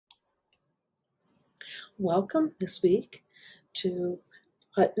Welcome this week to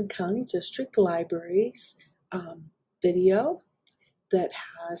Putnam County District Library's video that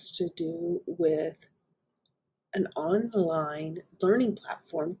has to do with an online learning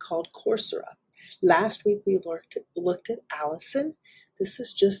platform called Coursera. Last week we looked at Allison. This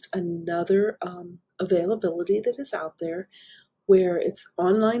is just another availability that is out there where it's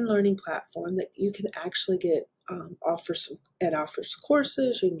online learning platform that you can actually get offers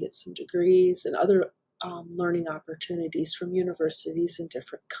courses, you can get some degrees and other learning opportunities from universities and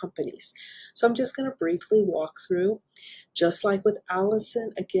different companies. So I'm just going to briefly walk through, just like with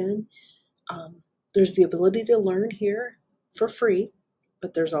Allison, again, there's the ability to learn here for free,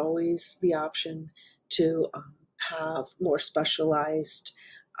 but there's always the option to have more specialized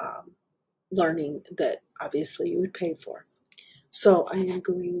learning that obviously you would pay for. So I am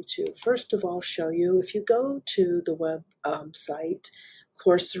going to first of all show you, if you go to the web site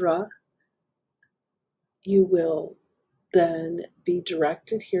Coursera, you will then be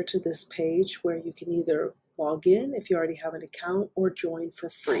directed here to this page where you can either log in if you already have an account or join for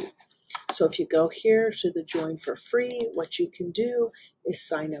free. So if you go here to the join for free, what you can do is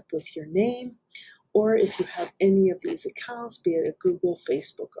sign up with your name, or if you have any of these accounts, be it a Google,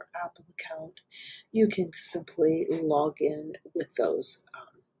 Facebook, or Apple account, you can simply log in with those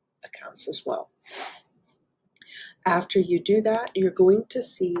accounts as well. After you do that, you're going to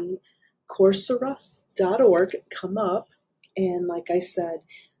see Coursera.org come up, and like I said,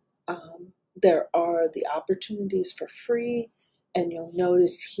 there are the opportunities for free, and you'll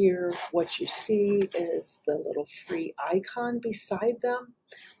notice here what you see is the little free icon beside them.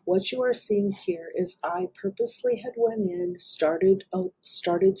 What you are seeing here is I purposely had went in, started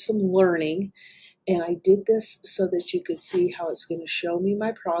some learning, and I did this so that you could see how it's going to show me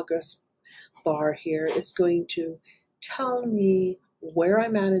my progress bar here. It's going to tell me where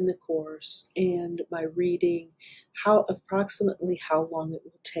I'm at in the course and my reading, approximately how long it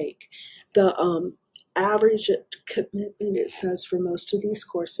will take. The average commitment, it says, for most of these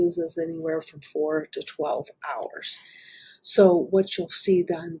courses is anywhere from 4 to 12 hours. So what you'll see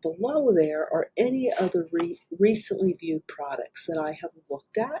then below there are any other recently viewed products that I have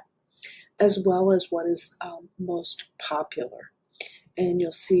looked at, as well as what is most popular. And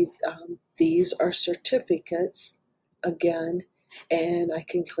you'll see these are certificates again, and I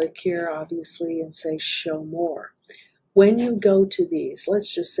can click here obviously and say show more. When you go to these,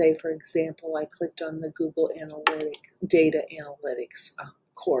 let's just say, for example, I clicked on the Google Data Analytics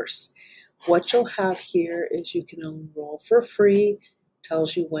course. What you'll have here is you can enroll for free,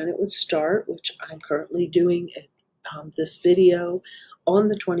 tells you when it would start, which I'm currently doing this video on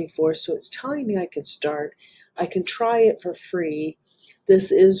the 24th, so it's telling me I can start. I can try it for free.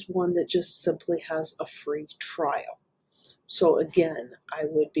 This is one that just simply has a free trial. So again, I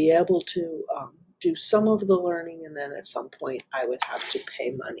would be able to do some of the learning, and then at some point I would have to pay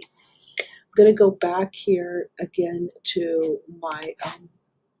money. I'm going to go back here again to my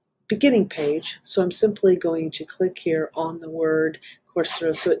beginning page. So I'm simply going to click here on the word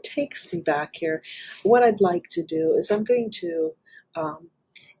Coursera, so it takes me back here. What I'd like to do is I'm going to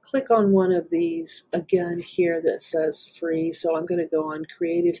click on one of these again here that says free. So I'm going to go on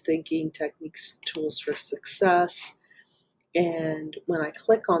Creative Thinking Techniques, Tools for Success. And when I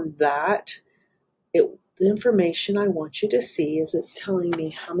click on that, the information I want you to see is it's telling me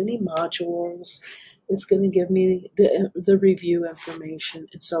how many modules, it's going to give me the review information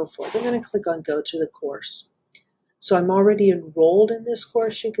and so forth. I'm going to click on Go to the Course. So I'm already enrolled in this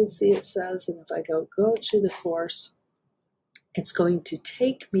course, you can see it says, and if I go to the course, it's going to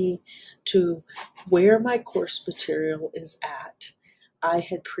take me to where my course material is at. I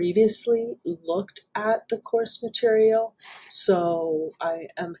had previously looked at the course material, so I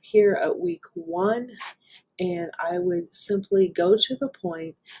am here at week 1, and I would simply go to the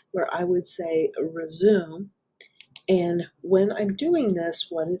point where I would say resume. And when I'm doing this,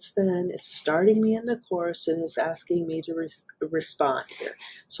 what it's then is starting me in the course and it's asking me to respond here.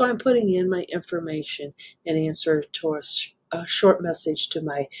 So I'm putting in my information and answer to a short message to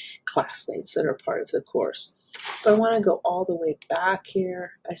my classmates that are part of the course. If I want to go all the way back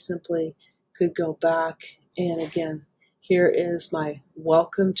here, I simply could go back, and again, here is my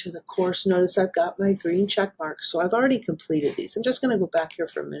welcome to the course. Notice I've got my green check mark, so I've already completed these. I'm just going to go back here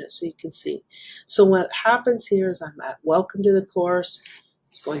for a minute so you can see. So what happens here is I'm at welcome to the course.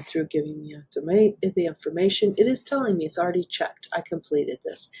 It's going through giving me the information. It is telling me it's already checked. I completed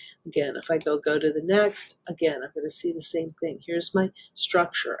this. Again, if I go to the next, again, I'm going to see the same thing. Here's my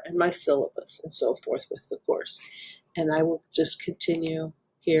structure and my syllabus and so forth with the course. And I will just continue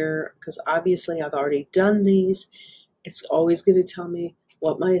here because obviously I've already done these. It's always going to tell me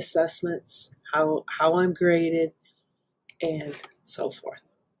what my assessments, how I'm graded, and so forth.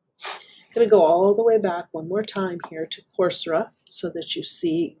 I'm going to go all the way back one more time here to Coursera so that you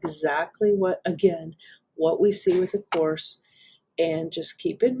see exactly what we see with the course. And just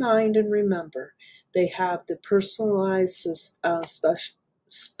keep in mind and remember, they have the personalized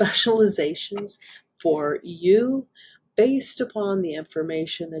specializations for you based upon the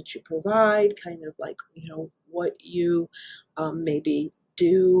information that you provide, kind of like, what you maybe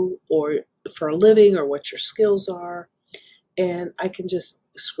do or for a living, or what your skills are. And I can just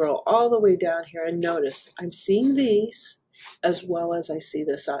scroll all the way down here and notice I'm seeing these as well as I see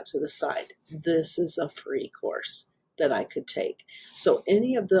this out to the side. This is a free course that I could take. So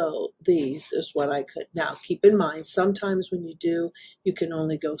any of these is what I could. Now keep in mind, sometimes when you do, you can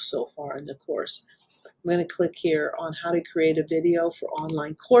only go so far in the course. I'm going to click here on how to create a video for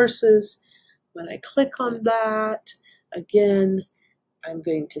online courses. When I click on that, again, I'm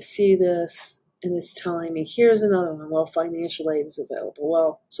going to see this, and it's telling me here's another one. Well, financial aid is available.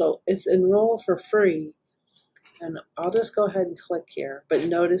 Well, so it's enroll for free, and I'll just go ahead and click here. But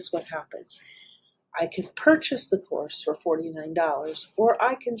notice what happens. I can purchase the course for $49, or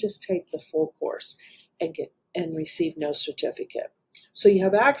I can just take the full course and receive no certificate. So you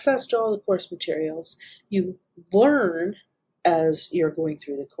have access to all the course materials. You learn as you're going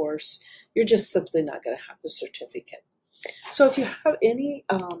through the course. You're just simply not going to have the certificate. So if you have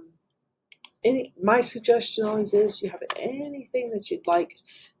my suggestion always is, you have anything that you'd like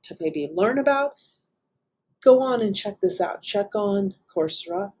to maybe learn about, go on and check this out. Check on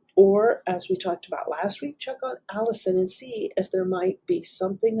Coursera, or as we talked about last week, check on Allison and see if there might be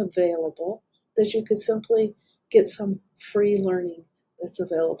something available that you could simply get some free learning that's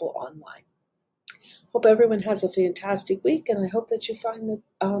available online. Hope everyone has a fantastic week, and I hope that you find that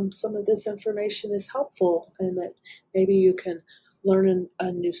some of this information is helpful and that maybe you can learn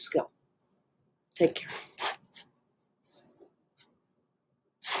a new skill. Take care.